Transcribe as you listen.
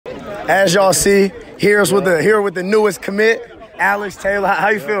As y'all see, here with the newest commit, Alex Taylor. How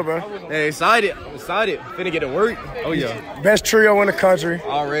you feel, bro? Hey, excited. Finna get to work. Oh yeah. Best trio in the country.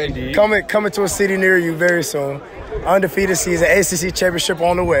 Already. Coming to a city near you very soon. Undefeated season, ACC championship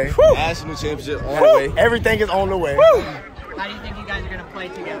on the way. Woo. National championship on the way. Everything is on the way. How do you think you guys are going to play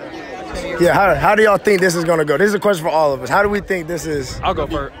together? Yeah, how do y'all think this is going to go? This is a question for all of us. How do we think this is? I'll go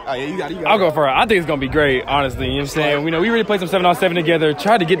for it. Oh, yeah, you got it. I'll go for it. I think it's going to be great, honestly. You know what I'm saying? We really played some 7-on-7 together.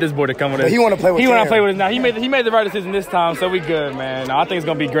 Tried to get this boy to come with us. He want to play with us. He want to play with us now. He made the right decision this time, so we good, man. I think it's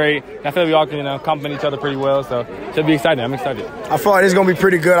going to be great. I feel like we all can complement each other pretty well, so it should be exciting. I'm excited. I feel like it's going to be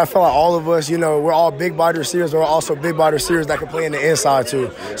pretty good. I feel like all of us, we're all big body receivers. We're also big body receivers that can play in the inside,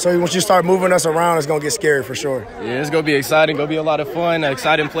 too. So once you start moving us around, it's going to get scary for sure. Yeah, it's going to be exciting. Going to be a lot of fun,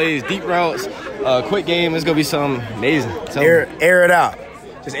 exciting plays, deep routes, quick game. It's going to be something amazing. Air it out.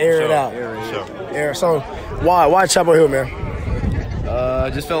 Just air it out. Air. So why Chapel Hill, man?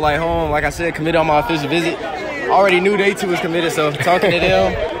 Just felt like home. Like I said, committed on my official visit. Already knew they too was committed, so talking to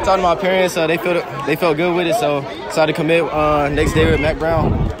them, talking to my parents, they felt good with it, so decided to commit next day with Mac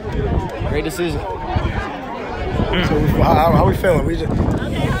Brown. Great decision. So how we feeling?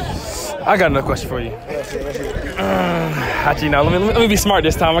 I got another question for you. Actually, no, let me be smart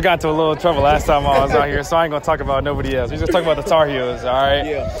this time. I got into a little trouble last time I was out here, so I ain't gonna talk about nobody else. We're just talking about the Tar Heels, all right?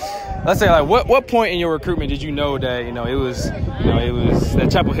 Yeah. Let's say, like, what point in your recruitment did you know that it was that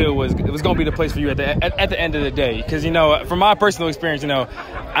Chapel Hill was gonna be the place for you at the end of the day? Because from my personal experience,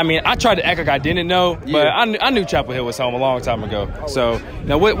 I tried to act like I didn't know, but I knew Chapel Hill was home a long time ago. So,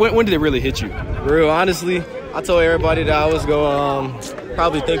 when did it really hit you? Real honestly, I told everybody that I was going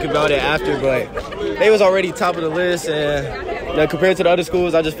probably think about it after, but they was already top of the list, and compared to the other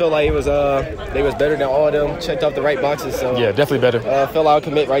schools, I just felt like they was better than all of them. Checked off the right boxes, so yeah, definitely better. Felt I would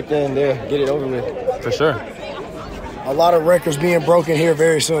commit right then and there, get it over with. For sure. A lot of records being broken here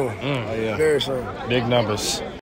very soon. Oh, yeah. Very soon. Big numbers.